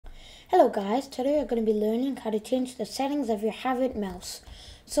Hello guys, today we're going to be learning how to change the settings of your HAVIT mouse.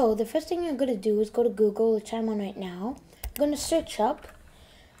 So the first thing you're going to do is go to Google, which I'm on right now. You're going to search up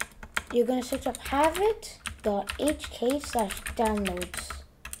havit.hk/downloads.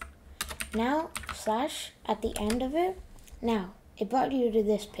 Now, slash at the end of it. Now, it brought you to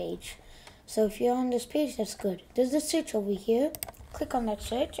this page. So if you're on this page, that's good. There's the search over here. Click on that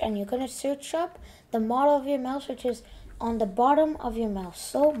search and you're going to search up the model of your mouse, which is on the bottom of your mouse.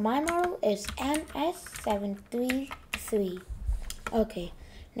 So my model is MS733. Okay,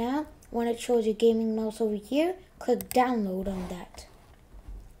 now when it shows your gaming mouse over here, click download on that.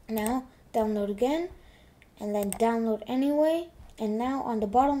 Now download again, and then download anyway. And now on the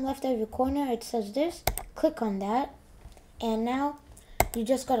bottom left of your corner, it says this. Click on that, and now you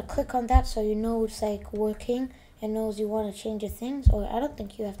just gotta click on that so you know it's like working. It knows you want to change your things, or I don't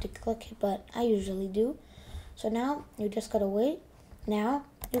think you have to click it, but I usually do. So now you just gotta wait. Now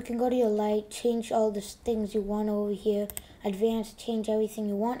you can go to your light, change all the things you want over here, advanced, change everything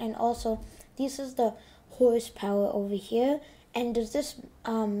you want. And also this is the horsepower over here, and there's this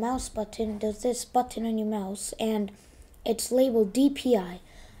mouse button, there's this button on your mouse, and it's labeled DPI.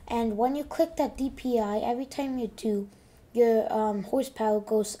 And when you click that DPI, every time you do, your horsepower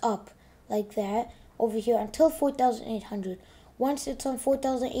goes up like that over here until 4,800. Once it's on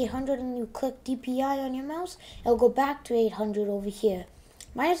 4,800 and you click DPI on your mouse, it'll go back to 800 over here.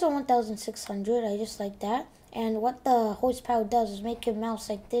 Mine is on 1,600. I just like that. And what the horsepower does is make your mouse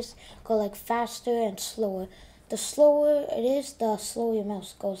like this go like faster and slower. The slower it is, the slower your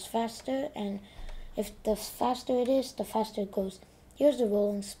mouse goes faster. And if the faster it is, the faster it goes. Here's the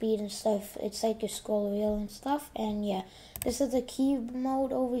rolling speed and stuff. It's like your scroll wheel and stuff. And yeah, this is the key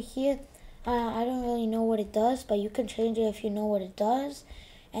mode over here. I don't really know what it does, but you can change it if you know what it does.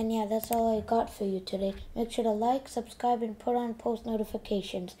 And yeah, that's all I got for you today. Make sure to like, subscribe, and put on post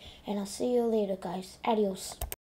notifications. And I'll see you later, guys. Adios.